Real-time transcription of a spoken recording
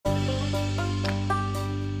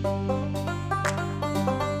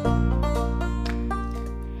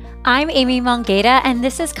I'm Amy Mongeta, and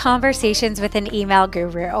this is Conversations with an Email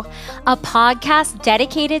Guru, a podcast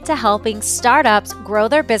dedicated to helping startups grow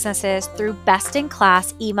their businesses through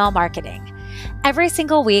best-in-class email marketing. Every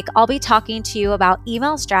single week, I'll be talking to you about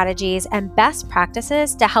email strategies and best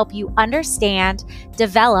practices to help you understand,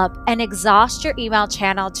 develop, and exhaust your email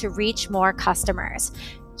channel to reach more customers.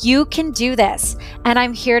 You can do this, and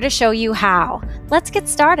I'm here to show you how. Let's get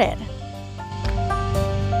started.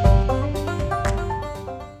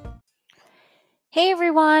 Hey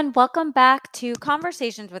everyone, welcome back to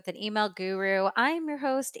Conversations with an Email Guru. I'm your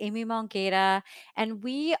host, Amy Mongeta, and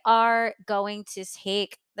we are going to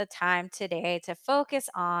take the time today to focus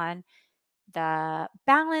on the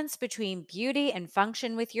balance between beauty and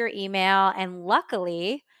function with your email. And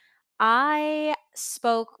luckily, I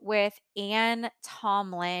spoke with Anne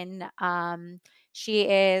Tomlin. She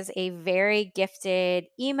is a very gifted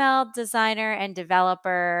email designer and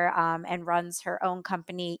developer and runs her own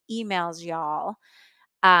company, Emails Y'all.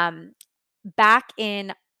 Um, Back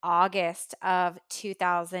in August of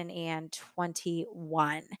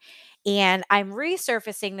 2021. And I'm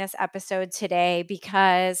resurfacing this episode today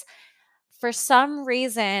because for some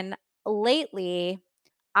reason lately,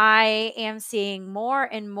 I am seeing more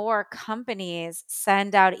and more companies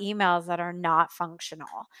send out emails that are not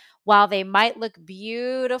functional. While they might look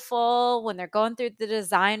beautiful when they're going through the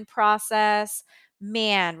design process,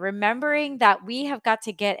 man, remembering that we have got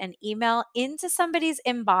to get an email into somebody's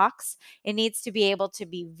inbox, it needs to be able to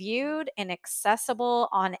be viewed and accessible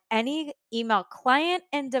on any email client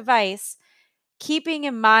and device, keeping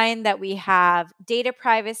in mind that we have data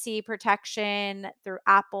privacy protection through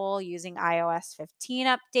Apple using iOS 15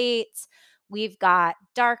 updates. We've got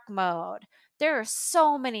dark mode. There are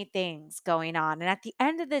so many things going on. And at the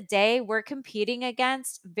end of the day, we're competing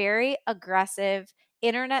against very aggressive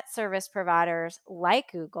internet service providers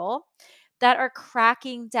like Google that are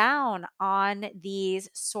cracking down on these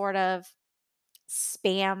sort of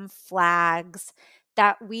spam flags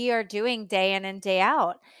that we are doing day in and day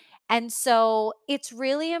out. And so it's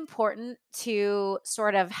really important to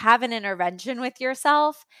sort of have an intervention with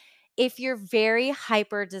yourself if you're very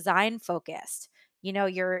hyper design focused. You know,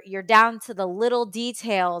 you're down to the little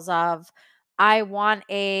details of I want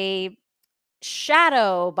a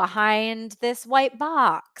shadow behind this white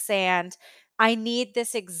box and I need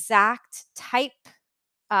this exact type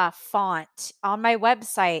font on my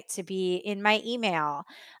website to be in my email.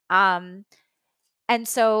 Um, and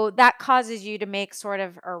so that causes you to make sort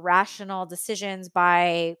of irrational decisions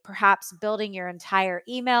by perhaps building your entire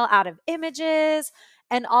email out of images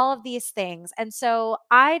and all of these things. And so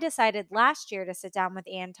I decided last year to sit down with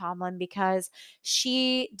Anne Tomlin because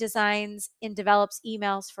she designs and develops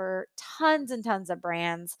emails for tons and tons of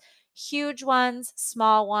brands, huge ones,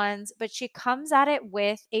 small ones, but she comes at it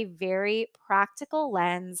with a very practical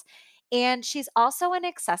lens. And she's also an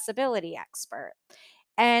accessibility expert.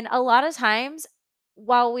 And a lot of times,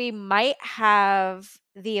 while we might have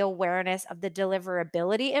the awareness of the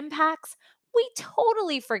deliverability impacts, we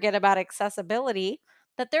totally forget about accessibility.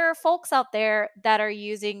 That there are folks out there that are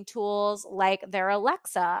using tools like their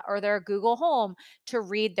Alexa or their Google Home to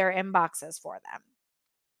read their inboxes for them.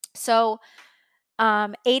 So,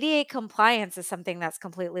 ADA compliance is something that's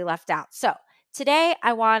completely left out. So, today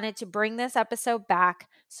I wanted to bring this episode back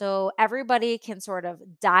so everybody can sort of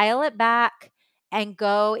dial it back and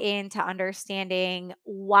go into understanding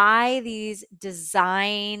why these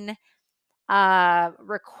design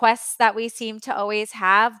requests that we seem to always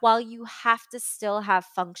have, while you have to still have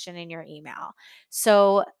function in your email.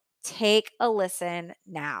 So, take a listen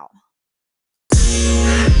now.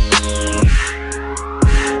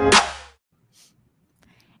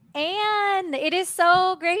 And it is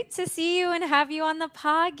so great to see you and have you on the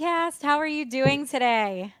podcast. How are you doing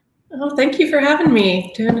today? Oh, thank you for having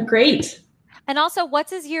me. Doing great. And also, what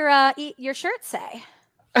does your shirt say?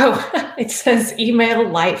 Oh, it says Email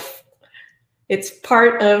Life. It's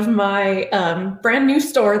part of my brand new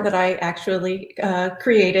store that I actually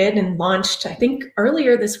created and launched, I think,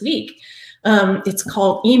 earlier this week. It's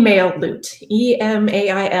called Email Loot,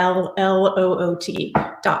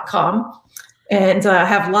 EMAILLOOT.com. And I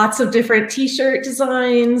have lots of different t-shirt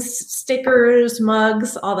designs, stickers,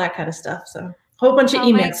 mugs, all that kind of stuff. So a whole bunch of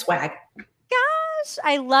email swag. Gosh,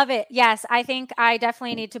 I love it. Yes, I think I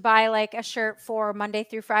definitely need to buy like a shirt for Monday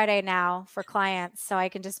through Friday now for clients, so I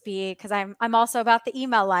can just be, because I'm also about the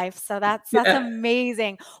email life. So that's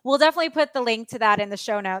amazing. We'll definitely put the link to that in the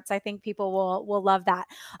show notes. I think people will love that.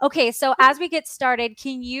 Okay, so as we get started,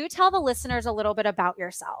 can you tell the listeners a little bit about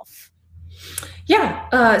yourself?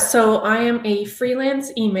 Yeah, so I am a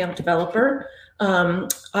freelance email developer.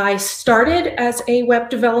 I started as a web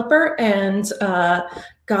developer and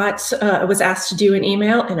was asked to do an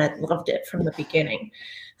email, and I loved it from the beginning.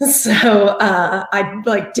 So I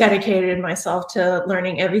like dedicated myself to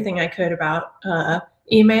learning everything I could about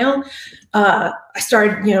email. I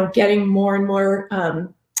started, getting more and more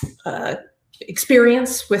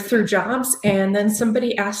experience through jobs, and then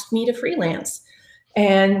somebody asked me to freelance.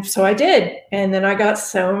 And so I did. And then I got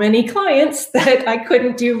so many clients that I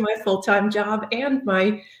couldn't do my full-time job and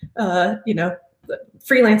my,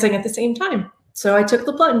 freelancing at the same time. So I took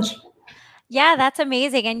the plunge. Yeah, that's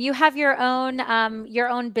amazing. And you have your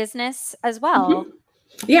own business as well. Mm-hmm.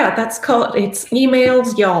 Yeah, it's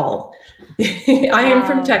Emails Y'all. I am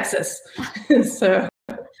from Texas. So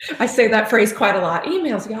I say that phrase quite a lot.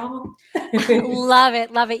 Emails, y'all. Love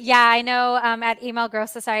it. Love it. Yeah, I know at Email Growth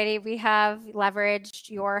Society, we have leveraged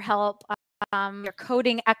your help, your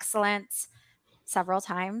coding excellence several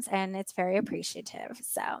times, and it's very appreciated,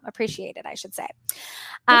 I should say.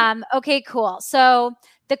 Okay, cool. So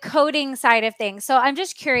the coding side of things. So I'm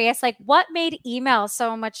just curious, like, what made email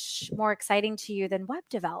so much more exciting to you than web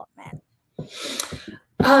development?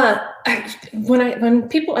 When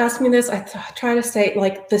people ask me this, I try to say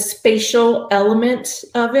like the spatial element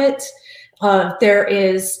of it. There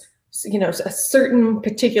is, a certain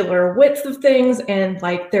particular width of things, and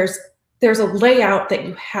like there's a layout that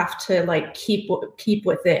you have to like keep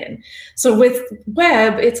within. So with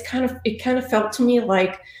web, it kind of felt to me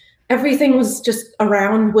like everything was just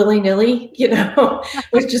around willy-nilly,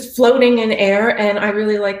 was just floating in air, and I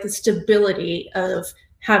really like the stability of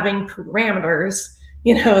having parameters,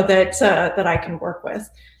 that I can work with.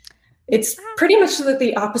 It's pretty much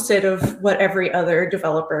the opposite of what every other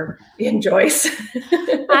developer enjoys.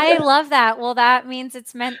 I love that. Well, that means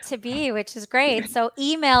it's meant to be, which is great. So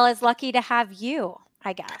email is lucky to have you,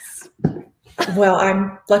 I guess. Well,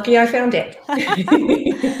 I'm lucky I found it.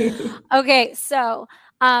 Okay, so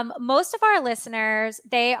most of our listeners,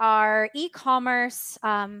 they are e-commerce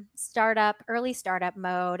early startup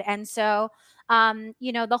mode. And so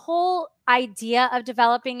the whole idea of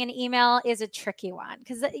developing an email is a tricky one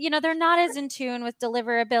because, they're not as in tune with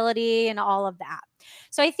deliverability and all of that.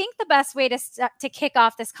 So I think the best way to kick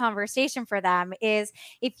off this conversation for them is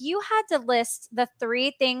if you had to list the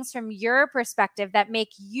 3 things from your perspective that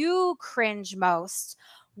make you cringe most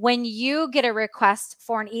when you get a request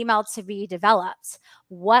for an email to be developed,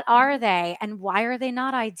 what are they and why are they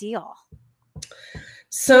not ideal?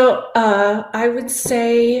 So I would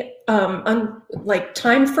say like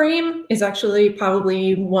time frame is actually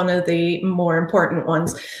probably one of the more important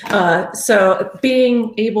ones. So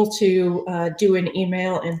being able to do an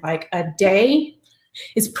email in like a day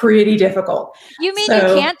is pretty difficult. You mean you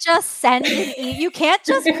can't just you can't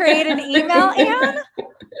just create an email, Anne?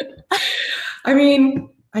 I mean,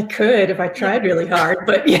 I could if I tried really hard,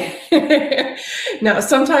 but yeah. No,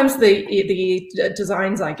 sometimes the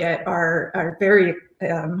designs I get are very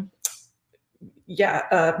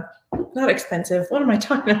not expensive. What am I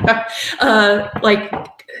talking about? Like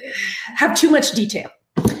have too much detail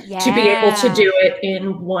to be able to do it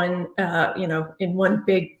in one, in one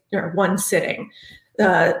big or one sitting.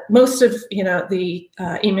 Most of the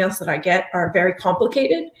emails that I get are very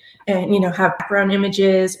complicated and have background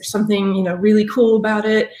images or something really cool about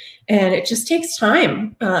it, and it just takes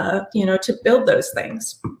time to build those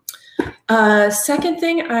things. Second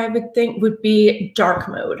thing I would think would be dark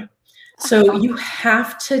mode. So you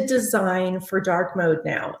have to design for dark mode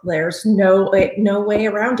now. There's no way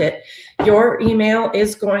around it. Your email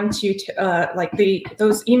is going to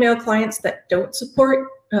those email clients that don't support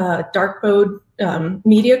dark mode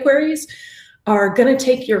media queries are going to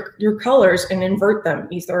take your colors and invert them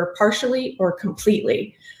either partially or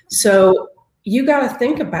completely. So you got to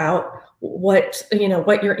think about what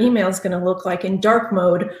your email is going to look like in dark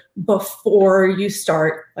mode before you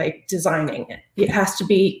start like designing it. It has to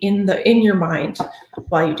be in your mind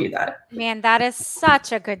while you do that. Man, that is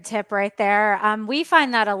such a good tip right there. We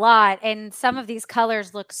find that a lot, and some of these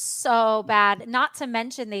colors look so bad, not to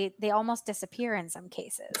mention they almost disappear in some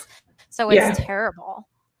cases. So it's terrible.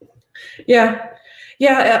 Yeah.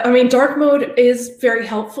 I mean, dark mode is very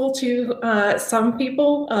helpful to some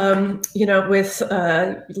people, with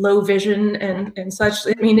low vision and such.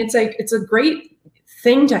 I mean, it's a great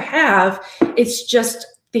thing to have. It's just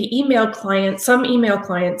some email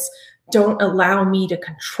clients don't allow me to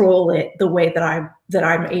control it the way that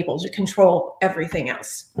I'm able to control everything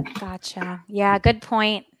else. Gotcha. Yeah, good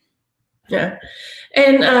point. Yeah.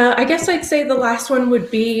 And I guess I'd say the last one would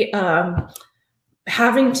be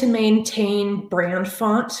having to maintain brand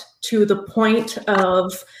font to the point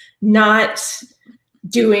of not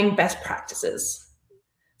doing best practices.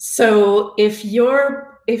 So if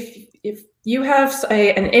you have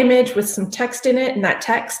an image with some text in it, and that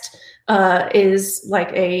text is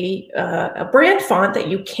like a brand font that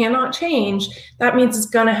you cannot change, that means it's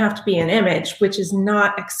going to have to be an image, which is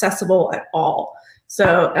not accessible at all.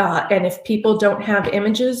 So, and if people don't have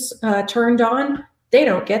images turned on, they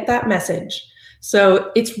don't get that message.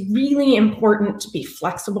 So it's really important to be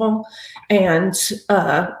flexible and,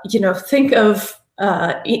 think of,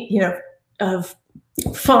 of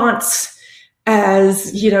fonts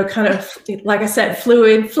as, kind of, like I said,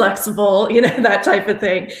 fluid, flexible, that type of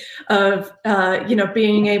thing of,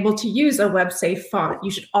 being able to use a web safe font. You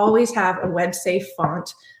should always have a web safe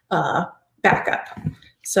font backup.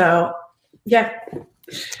 So, yeah.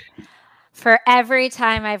 For every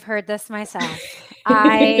time I've heard this myself,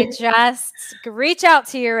 I just reach out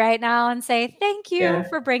to you right now and say, thank you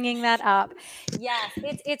for bringing that up. Yes,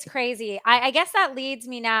 it's crazy. I guess that leads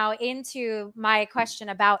me now into my question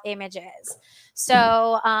about images.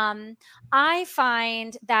 So I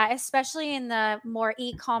find that especially in the more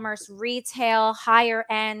e-commerce retail, higher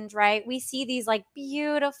end, right? We see these like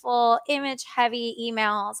beautiful image heavy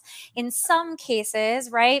emails in some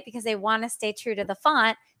cases, right? Because they want to stay true to the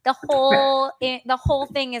font. The whole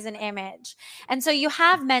thing is an image. And so you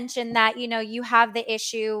have mentioned that, you have the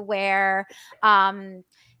issue where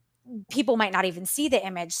people might not even see the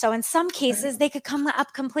image. So in some cases they could come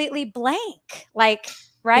up completely blank, like,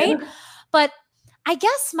 right? Yeah. But I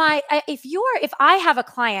guess if I have a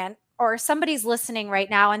client or somebody's listening right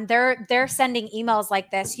now and they're sending emails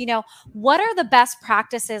like this, what are the best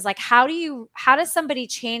practices? Like, how does somebody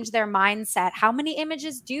change their mindset? How many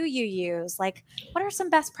images do you use? Like, what are some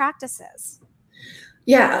best practices?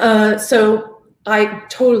 Yeah. So I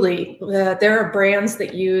totally, there are brands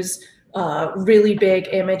that use really big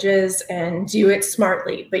images and do it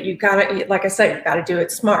smartly, but you gotta, like I said, you gotta do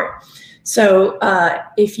it smart. So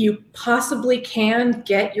if you possibly can,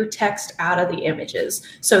 get your text out of the images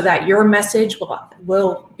so that your message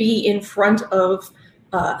will be in front of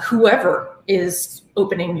whoever is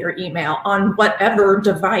opening your email on whatever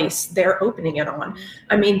device they're opening it on.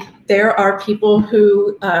 I mean, there are people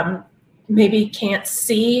who maybe can't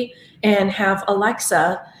see and have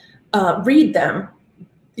Alexa read them,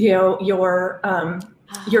 your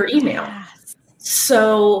email. Yes.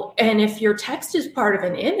 So, and if your text is part of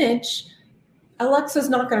an image, Alexa's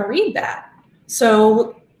not going to read that.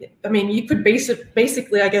 So, I mean, you could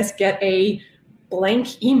basically, I guess, get a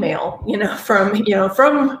blank email,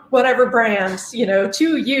 from whatever brands,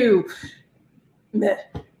 to you,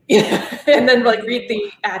 and then like read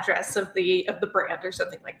the address of the brand or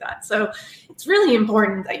something like that. So it's really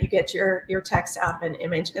important that you get your text out of an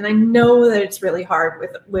image. And I know that it's really hard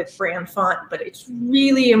with brand font, but it's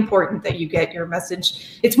really important that you get your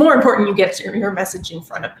message. It's more important you get your message in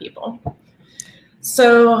front of people.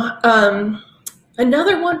 So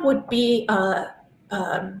another one would be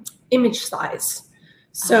image size.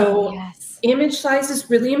 So yes. Image size is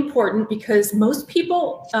really important because most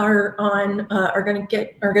people are going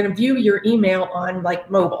to view your email on like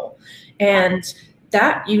mobile, and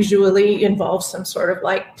that usually involves some sort of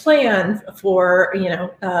like plan for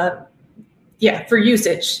for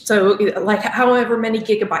usage. So like however many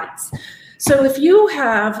gigabytes. So if you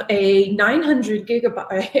have a 900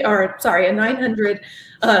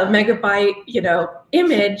 megabyte,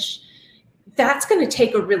 image, that's going to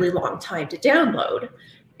take a really long time to download.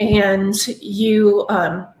 And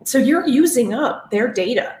so you're using up their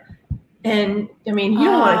data. And I mean, you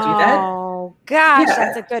don't want to do that. Oh gosh,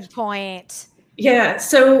 that's a good point. Yeah.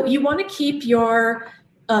 So you want to keep your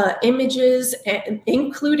images,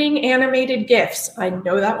 including animated GIFs. I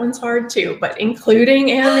know that one's hard too, but including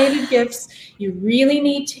animated GIFs, you really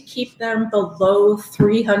need to keep them below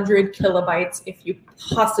 300 kilobytes if you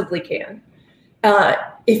possibly can.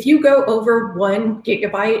 If you go over 1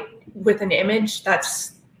 gigabyte with an image,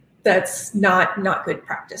 that's not good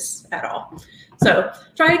practice at all. So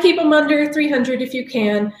try to keep them under 300 if you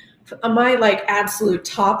can. My like absolute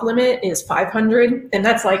top limit is 500, and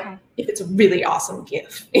that's like if it's a really awesome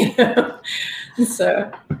GIF. So,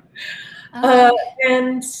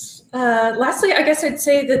 and lastly, I guess I'd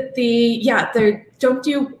say that they don't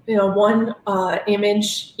do one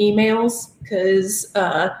image emails because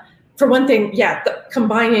for one thing,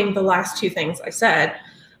 combining the last two things I said.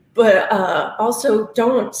 But also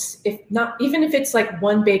even if it's like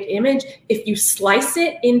one big image, if you slice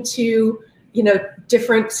it into,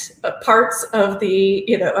 different parts of the,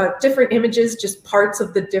 different images, just parts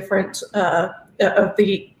of the different, of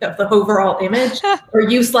the overall image, or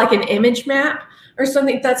use like an image map or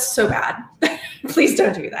something, that's so bad. Please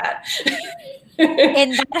don't do that.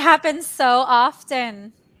 And that happens so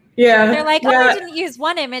often. Yeah. They're like, I didn't use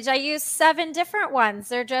one image. I used 7 different ones.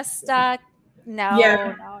 They're just No,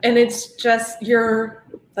 Yeah. no, And no. it's just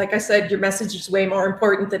like I said, your message is way more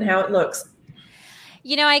important than how it looks.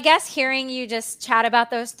 I guess hearing you just chat about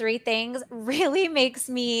those three things really makes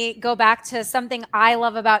me go back to something I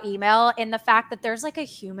love about email in the fact that there's like a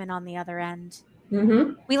human on the other end.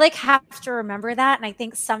 Mm-hmm. We like have to remember that. And I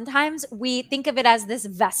think sometimes we think of it as this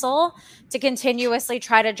vessel to continuously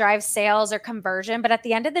try to drive sales or conversion. But at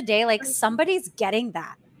the end of the day, like somebody's getting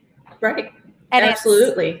that. Right. And it's,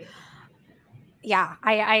 Absolutely. yeah,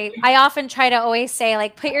 I often try to always say,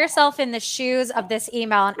 like, put yourself in the shoes of this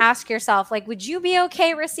email and ask yourself, like, would you be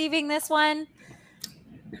okay receiving this one?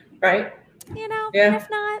 Right. And Yeah. if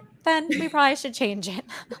not, then we probably should change it.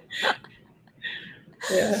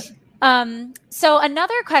 Yeah. So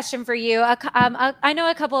another question for you. I know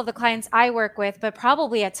a couple of the clients I work with, but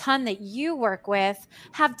probably a ton that you work with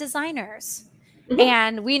have designers. Mm-hmm.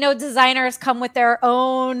 And we know designers come with their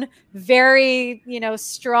own very,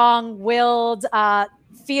 strong willed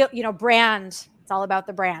brand. It's all about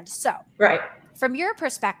the brand. So Right. from your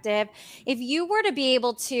perspective, if you were to be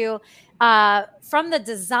able to, from the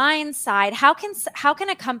design side, how can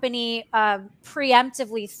a company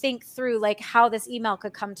preemptively think through like how this email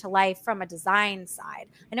could come to life from a design side?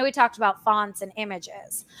 I know we talked about fonts and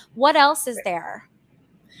images. What else is there?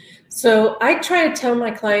 So I try to tell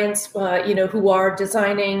my clients, who are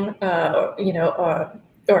designing, or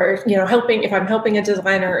helping, if I'm helping a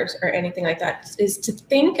designer or anything like that, is to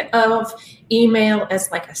think of email as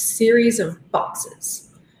like a series of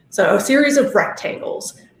boxes. So a series of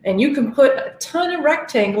rectangles, and you can put a ton of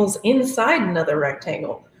rectangles inside another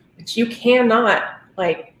rectangle, but you cannot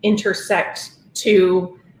like intersect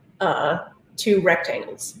two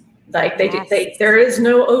rectangles. Like Yes. there is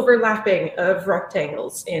no overlapping of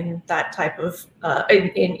rectangles in that type of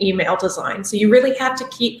in email design. So you really have to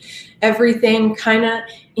keep everything kind of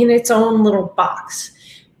in its own little box.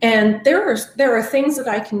 And there are things that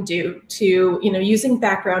I can do to, using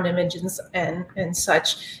background images and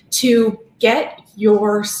such to get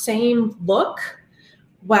your same look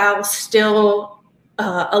while still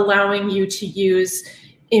allowing you to use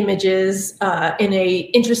images in a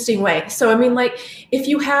interesting way. So I mean, like if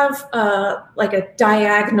you have like a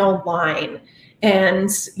diagonal line and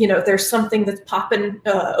there's something that's popping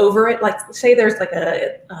over it, like say there's like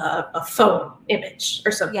a phone image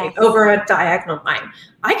or something Yes. over a diagonal line,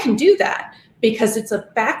 I can do that because it's a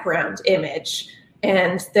background image,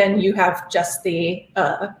 and then you have just the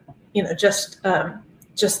you know just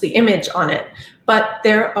the image on it. But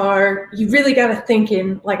you really got to think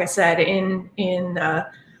in, like I said, in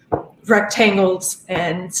rectangles,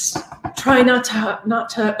 and try not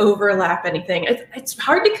to overlap anything. It's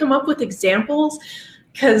hard to come up with examples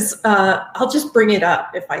because I'll just bring it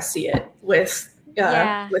up if I see it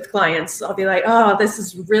Yeah. with clients. I'll be like, oh, this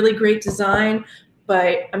is really great design,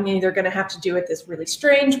 but I'm either going to have to do it this really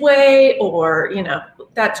strange way, or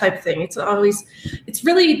that type of thing. It's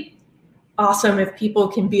really awesome if people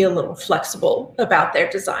can be a little flexible about their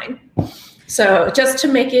design. So just to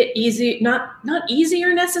make it easy, not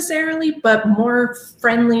easier necessarily, but more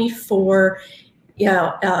friendly for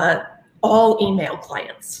all email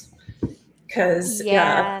clients, because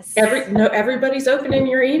Yes. everybody's opening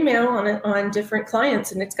your email on different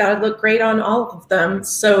clients, and it's got to look great on all of them.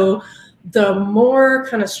 So the more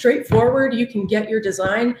kind of straightforward you can get your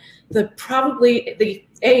design, the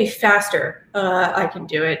faster I can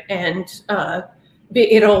do it, and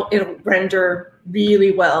it'll render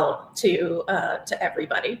really well to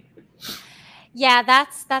everybody. Yeah,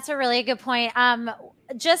 that's a really good point.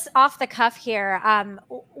 Just off the cuff here,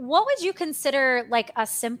 what would you consider like a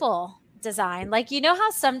simple design? Like, how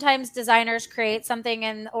sometimes designers create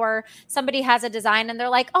something or somebody has a design and they're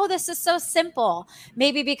like, "Oh, this is so simple."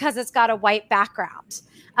 Maybe because it's got a white background.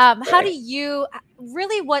 How do Right. you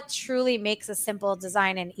really what truly makes a simple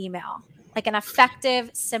design in email? Like an effective,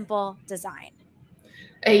 simple design.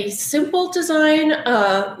 A simple design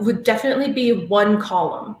would definitely be one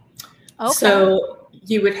column. Okay. So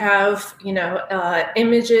you would have,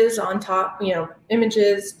 images on top,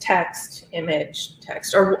 images, text, image,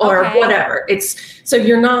 text, or Okay. whatever. It's so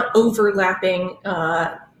you're not overlapping,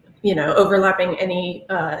 overlapping any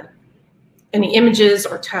images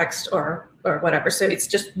or text or whatever. So it's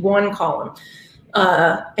just one column,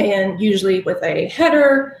 and usually with a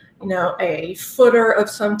header, a footer of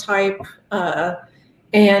some type.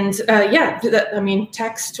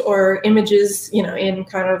 Text or images, in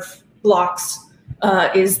kind of blocks,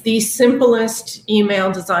 is the simplest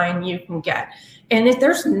email design you can get. And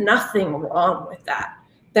there's nothing wrong with that.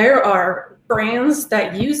 There are brands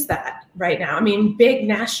that use that right now. I mean, big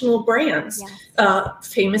national brands, Yes.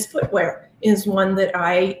 Famous Footwear, is one that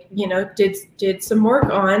I, did some work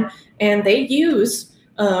on, and they use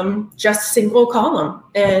just single column,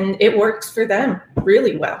 and it works for them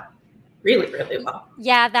really well. Really, really well.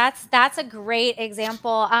 Yeah, that's a great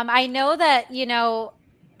example. I know that,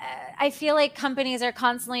 I feel like companies are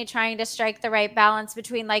constantly trying to strike the right balance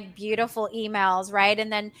between like beautiful emails, right?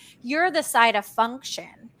 And then you're the side of function.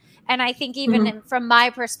 And I think even Mhm. from my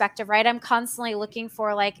perspective, right, I'm constantly looking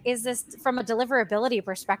for like, is this from a deliverability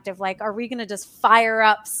perspective? Like, are we going to just fire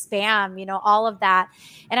up spam, all of that?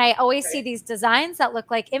 And I always see Right. these designs that look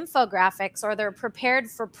like infographics or they're prepared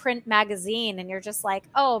for print magazine. And you're just like,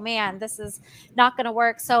 oh man, this is not going to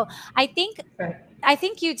work. So I think Right. I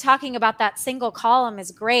think you talking about that single column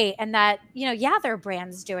is great and that, yeah, there are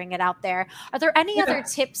brands doing it out there. Are there any other Yeah.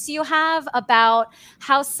 tips you have about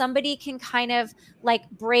how somebody can kind of like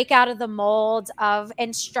break out of the mold of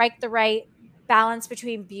and strike the right balance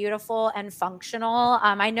between beautiful and functional?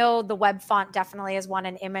 I know the web font definitely is one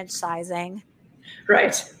in image sizing.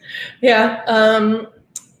 Right. Yeah.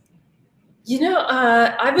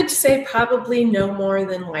 I would say probably no more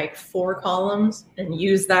than like 4 columns, and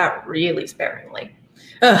use that really sparingly.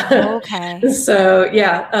 Okay. So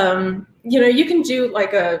yeah, you can do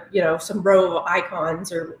like some row of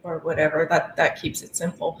icons or whatever. That keeps it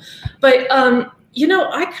simple. But I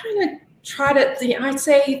kind of try to. I'd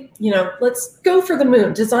say let's go for the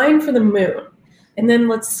moon. Design for the moon, and then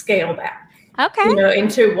let's scale back. Okay.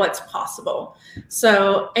 Into what's possible.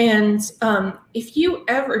 So, and if you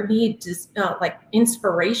ever need like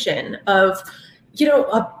inspiration of,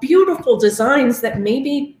 beautiful designs that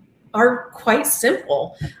maybe are quite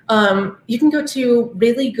simple, you can go to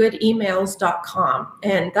reallygoodemails.com.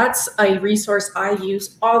 And that's a resource I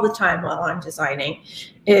use all the time while I'm designing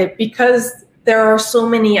it, because there are so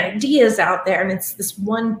many ideas out there, and it's this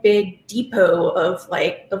one big depot of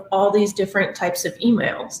all these different types of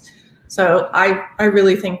emails. So I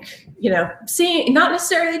really think, seeing, not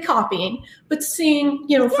necessarily copying, but seeing,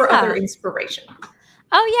 for other Yeah. inspiration.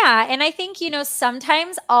 Oh yeah, and I think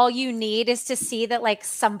sometimes all you need is to see that like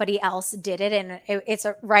somebody else did it and it's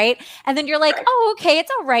a right, and then you're like, Right. oh okay,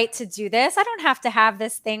 it's all right to do this. I don't have to have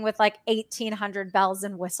this thing with like 1,800 bells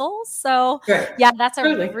and whistles. So Right. yeah, that's a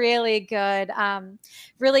Totally. really good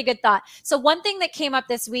thought. So one thing that came up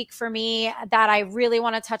this week for me that I really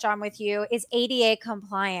want to touch on with you is ADA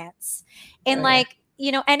compliance, and Oh, yeah. like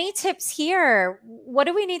any tips here? What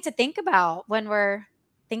do we need to think about when we're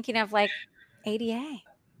thinking of like ADA?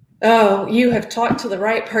 Oh, you have talked to the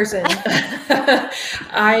right person.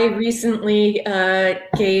 I recently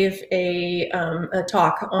gave a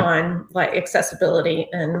talk on like accessibility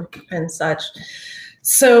and such.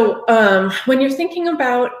 So when you're thinking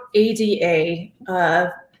about ADA,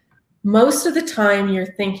 most of the time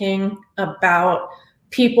you're thinking about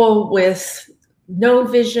people with no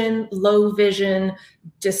vision, low vision,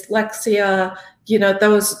 dyslexia,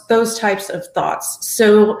 those types of thoughts.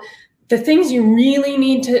 So the things you really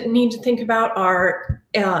need to think about are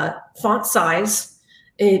font size.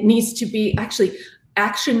 It needs to be, actually,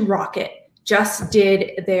 Action Rocket just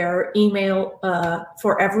did their email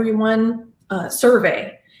for everyone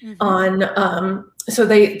survey on. So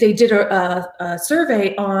they did a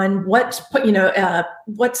survey on what's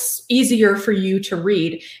easier for you to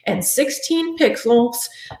read, and 16 pixels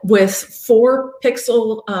with 4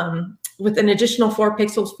 pixel with an additional 4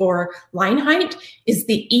 pixels for line height is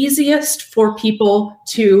the easiest for people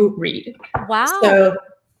to read. Wow. So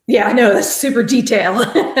yeah, I know, that's super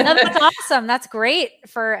detailed. No, that's awesome. That's great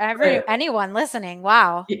for anyone listening.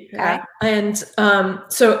 Wow. Yeah. Okay. And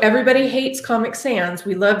so everybody hates Comic Sans.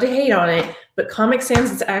 We love to hate on it, but Comic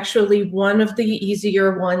Sans is actually one of the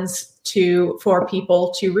easier ones for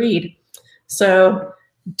people to read. So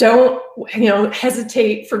don't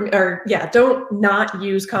hesitate don't not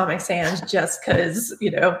use Comic Sans just because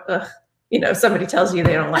somebody tells you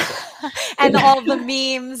they don't like it. And all the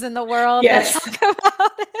memes in the world Yes. that talk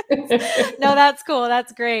about it. No, that's cool.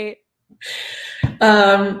 That's great.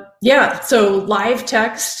 Yeah. So live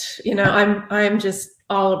text, I'm just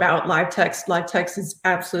all about live text. Live text is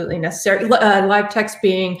absolutely necessary. Live text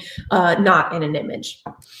being not in an image.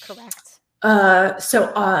 Correct.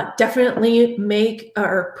 So definitely make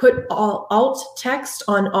or put all alt text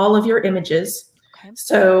on all of your images. Okay.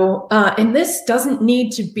 So, and this doesn't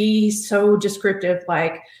need to be so descriptive,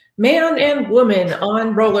 like man and woman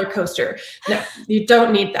on roller coaster. No, you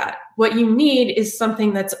don't need that. What you need is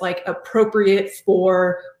something that's like appropriate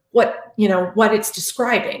for what it's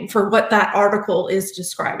describing, for what that article is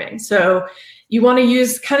describing. So you want to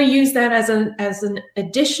use that as an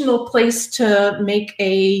additional place to make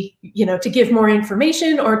to give more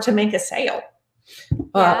information or to make a sale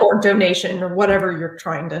or donation or whatever you're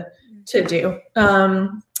trying to to do.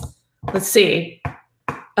 Let's see.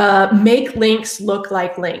 Make links look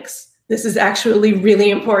like links. This is actually really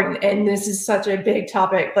important, and this is such a big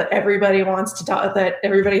topic that everybody wants to talk, that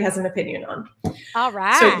everybody has an opinion on. All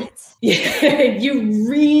right. So you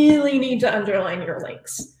really need to underline your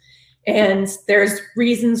links, and there's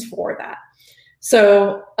reasons for that.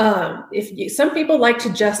 So some people like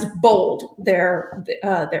to just bold their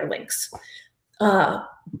links.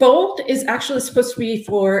 Bold is actually supposed to be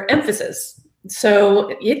for emphasis.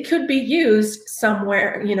 So it could be used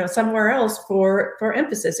somewhere, somewhere else for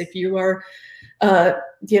emphasis. If you are,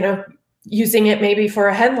 using it maybe for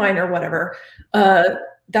a headline or whatever,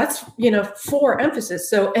 that's, for emphasis.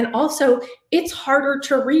 So, and also it's harder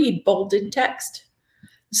to read bolded text.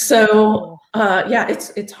 So,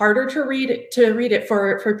 it's harder to read it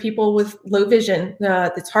for people with low vision.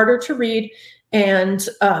 It's harder to read, and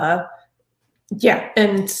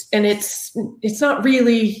and it's not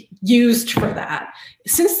really used for that.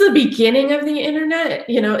 Since the beginning of the internet,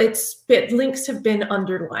 links have been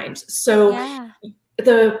underlined. So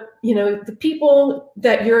the people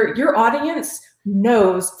that your audience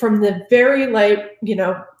knows, from the very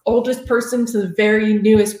oldest person to the very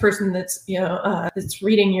newest person that's that's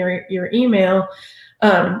reading your email.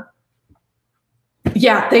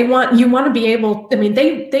 You want to be able,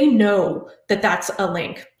 they know that that's a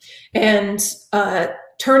link, and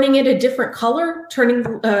turning it a different color,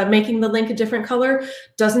 making the link a different color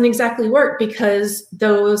doesn't exactly work, because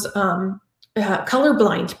those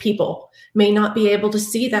colorblind people may not be able to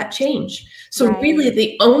see that change. So really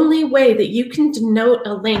the only way that you can denote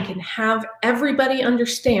a link and have everybody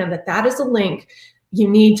understand that that is a link, you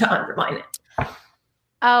need to underline it.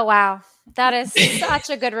 Oh, wow. That is such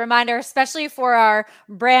a good reminder, especially for our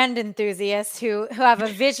brand enthusiasts who have a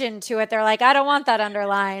vision to it. They're like, I don't want that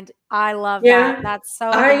underlined. I love that. That's so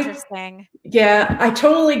interesting. Yeah, I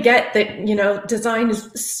totally get that, design is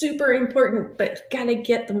super important, but gotta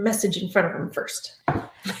get the message in front of them first.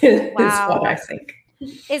 Is what I think.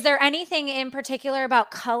 Is there anything in particular about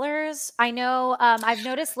colors? I know I've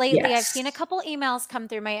noticed lately, I've seen a couple emails come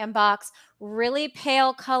through my inbox, really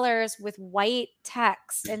pale colors with white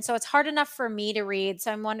text. And so it's hard enough for me to read.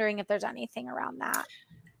 So I'm wondering if there's anything around that.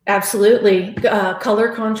 Absolutely.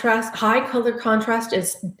 Color contrast, high color contrast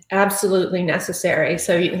is absolutely necessary.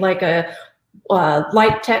 So like a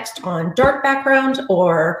light text on dark background,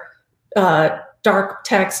 or dark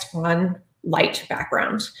text on light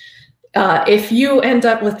background. If you end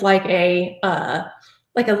up with like a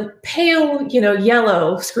pale,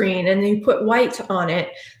 yellow screen, and you put white on it,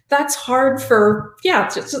 that's hard for,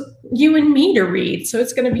 just you and me to read. So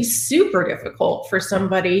it's going to be super difficult for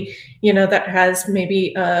somebody, that has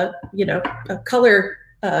maybe a color,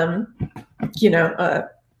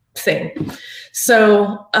 thing.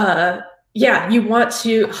 So, you want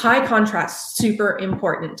to, high contrast, super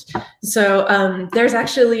important. So there's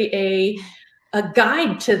actually a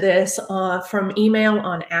guide to this from Email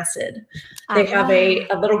on Acid. They have a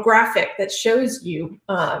little graphic that shows you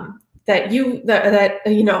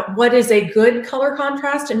what is a good color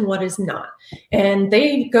contrast and what is not. And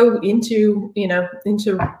they go into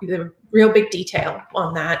the real big detail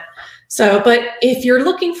on that. So, but if you're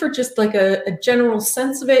looking for just like a general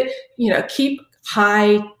sense of it, keep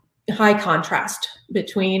high contrast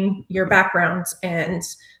between your backgrounds and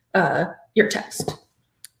your text.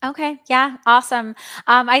 Okay. Yeah. Awesome.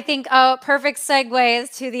 I think perfect segue is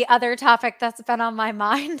to the other topic that's been on my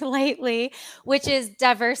mind lately, which is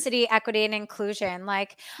diversity, equity, and inclusion,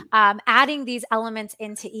 like adding these elements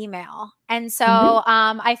into email. And so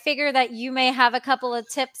I figure that you may have a couple of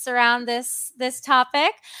tips around this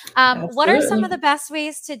topic. What are some of the best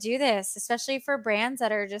ways to do this, especially for brands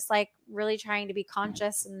that are just like really trying to be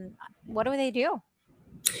conscious, and what do they do?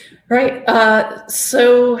 Right.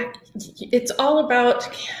 So it's all about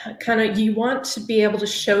you want to be able to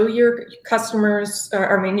show your customers,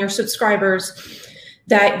 your subscribers,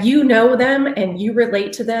 that you know them and you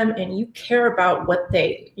relate to them and you care about what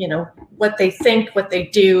they think, what they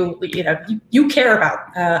do. You care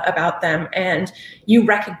about them, and you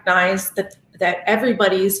recognize that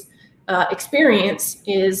everybody's experience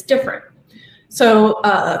is different. So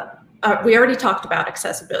we already talked about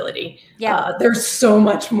accessibility. Yeah. There's so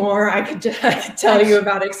much more I could tell you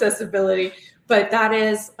about accessibility, but that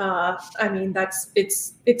is,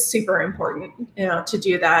 it's super important, to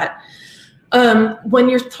do that. When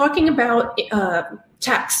you're talking about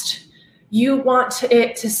text, you want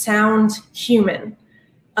it to sound human.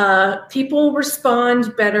 People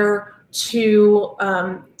respond better to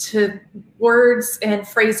words and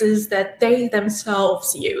phrases that they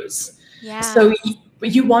themselves use. Yeah. So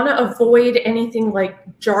But you want to avoid anything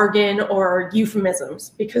like jargon or euphemisms,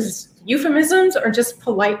 because euphemisms are just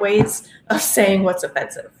polite ways of saying what's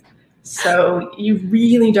offensive. So you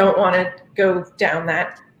really don't want to go down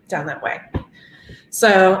that way.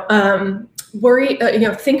 So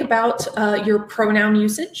think about your pronoun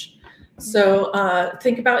usage. So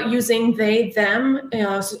think about using they, them,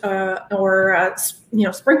 or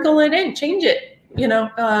sprinkle it in, change it.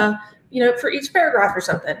 For each paragraph or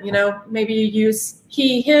something. Maybe you use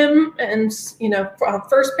he, him, and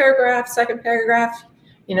first paragraph, second paragraph,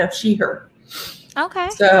 she, her. Okay.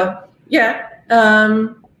 So yeah.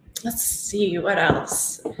 Let's see what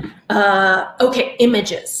else. Okay,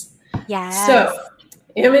 images. Yes. So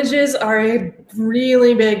images are a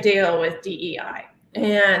really big deal with DEI,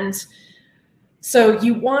 and so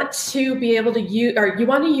you want to be able to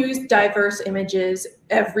use diverse images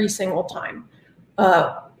every single time.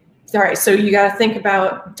 All right, so you got to think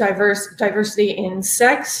about diversity in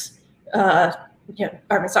sex,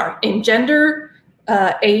 in gender,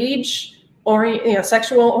 age,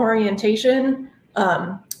 sexual orientation,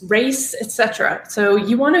 race, etc. So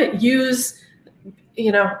you want to use,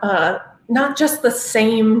 not just the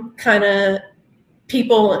same kind of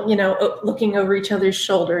people, looking over each other's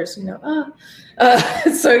shoulders, so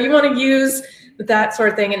you want to use that sort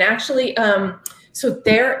of thing. And actually, so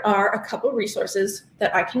there are a couple resources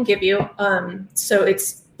that I can give you. So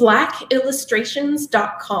it's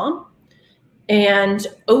blackillustrations.com and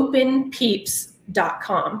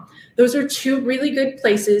openpeeps.com. Those are two really good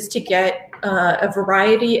places to get a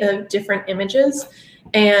variety of different images.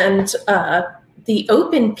 And the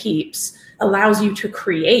Open Peeps allows you to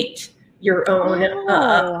create your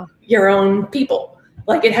own people.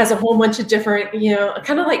 Like it has a whole bunch of different,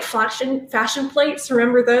 kind of like fashion plates.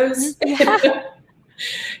 Remember those? Yeah.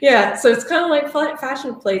 Yeah, so it's kind of like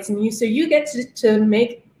fashion plates, and you get to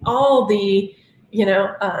make all the, you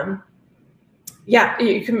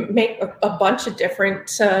can make a bunch of different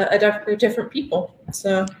people.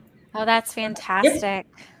 So. Oh, that's fantastic. Yep.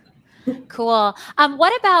 Cool.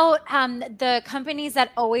 What about the companies that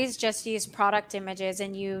always just use product images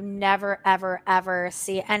and you never, ever, ever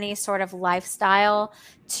see any sort of lifestyle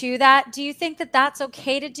to that? Do you think that that's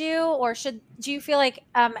okay to do, or do you feel like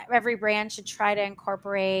every brand should try to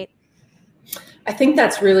incorporate? I think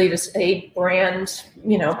that's really just a brand,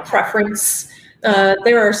 preference.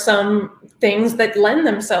 There are some things that lend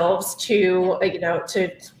themselves to,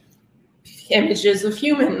 to images of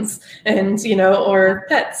humans and or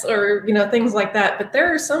pets or things like that, but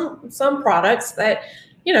there are some products that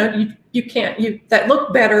you can't that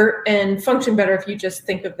look better and function better if you just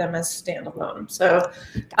think of them as standalone. So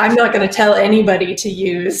I'm not going to tell anybody to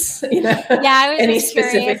use any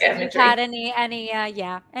specific imagery. If you had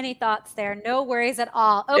any thoughts there? No worries at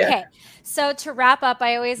all. Okay, yeah. So to wrap up,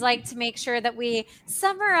 I always like to make sure that we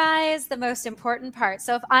summarize the most important part.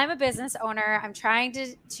 So if I'm a business owner, I'm trying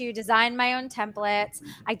to design my own templates.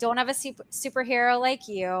 I don't have a superhero like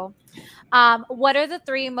you. What are the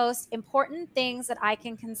 3 most important things that I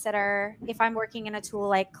can consider if I'm working in a tool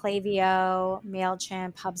like Klaviyo,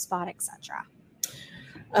 MailChimp, HubSpot, etc.?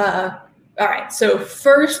 All right. So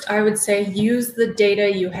first, I would say use the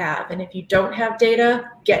data you have. And if you don't have data,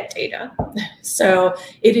 get data. So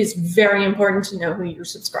it is very important to know who your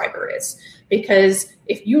subscriber is, because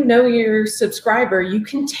if you know your subscriber, you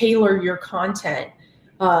can tailor your content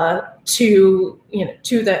to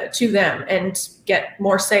them and get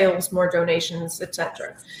more sales, more donations,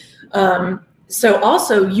 etc. So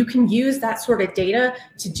also you can use that sort of data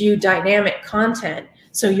to do dynamic content.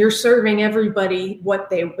 So you're serving everybody what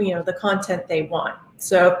they, the content they want.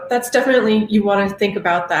 So that's definitely, you want to think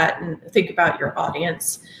about that and think about your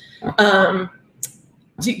audience.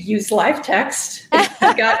 Use live text.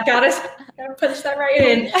 Gotta punch that right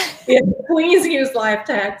in. Yeah, please use live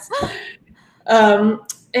text.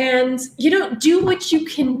 And do what you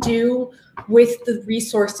can do with the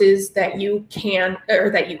resources that you can, or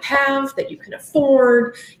that you have, that you can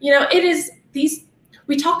afford. It is these.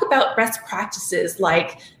 We talk about best practices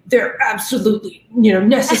like they're absolutely,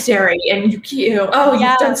 necessary, and you've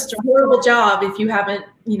done such a horrible job if you haven't,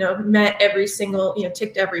 met every single,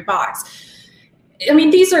 ticked every box. I mean,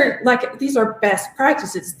 these are best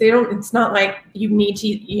practices. It's not like you need to,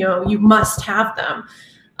 you must have them.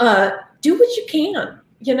 Do what you can,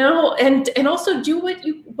 and also do what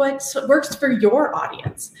works for your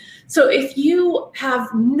audience. So if you have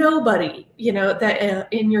nobody, that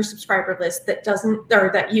in your subscriber list that doesn't,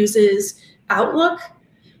 or that uses Outlook,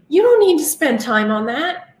 you don't need to spend time on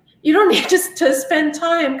that. You don't need to spend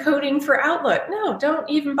time coding for Outlook. No, don't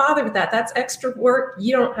even bother with that. That's extra work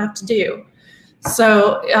you don't have to do.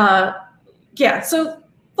 So, so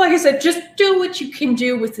like I said, just do what you can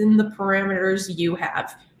do within the parameters you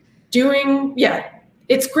have.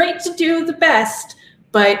 It's great to do the best,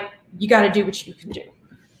 but you got to do what you can do.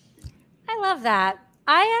 I love that.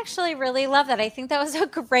 I actually really love that. I think that was a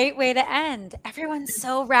great way to end. Everyone's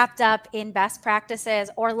so wrapped up in best practices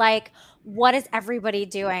or like, what is everybody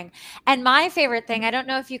doing? And my favorite thing, I don't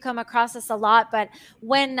know if you come across this a lot, but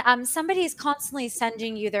when somebody's constantly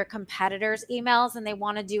sending you their competitors' emails and they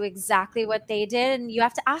want to do exactly what they did, and you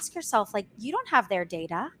have to ask yourself, like, you don't have their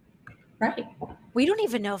data. Right. We don't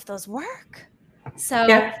even know if those work. So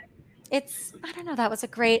Yeah. I don't know, that was a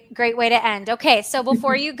great way to end. Okay, so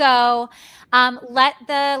before you go, let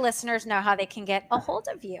the listeners know how they can get a hold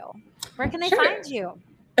of you. Where can they Sure. find you?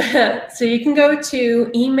 So you can go to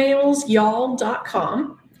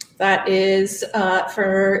emailsyall.com. That is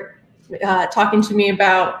for talking to me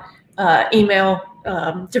about email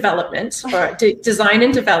development or design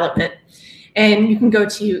and development. And you can go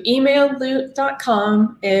to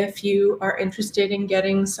emailloot.com if you are interested in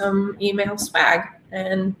getting some email swag.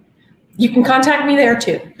 And you can contact me there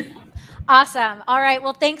too. Awesome. All right.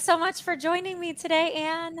 Well, thanks so much for joining me today,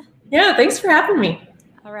 Anne. Yeah, thanks for having me.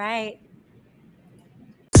 All right.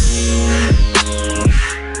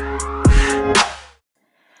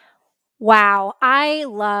 Wow, I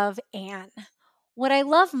love Anne. What I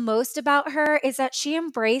love most about her is that she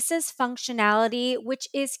embraces functionality, which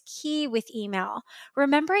is key with email.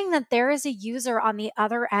 Remembering that there is a user on the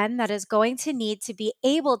other end that is going to need to be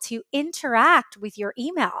able to interact with your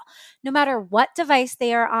email, no matter what device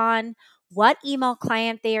they are on, what email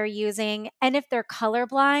client they are using, and if they're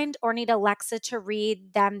colorblind or need Alexa to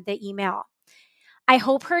read them the email. I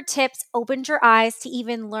hope her tips opened your eyes to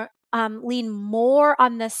even lean more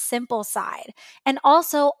on the simple side and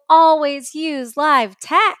also always use live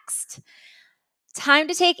text. Time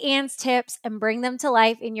to take Anne's tips and bring them to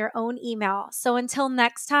life in your own email. So until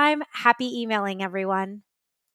next time, happy emailing, everyone.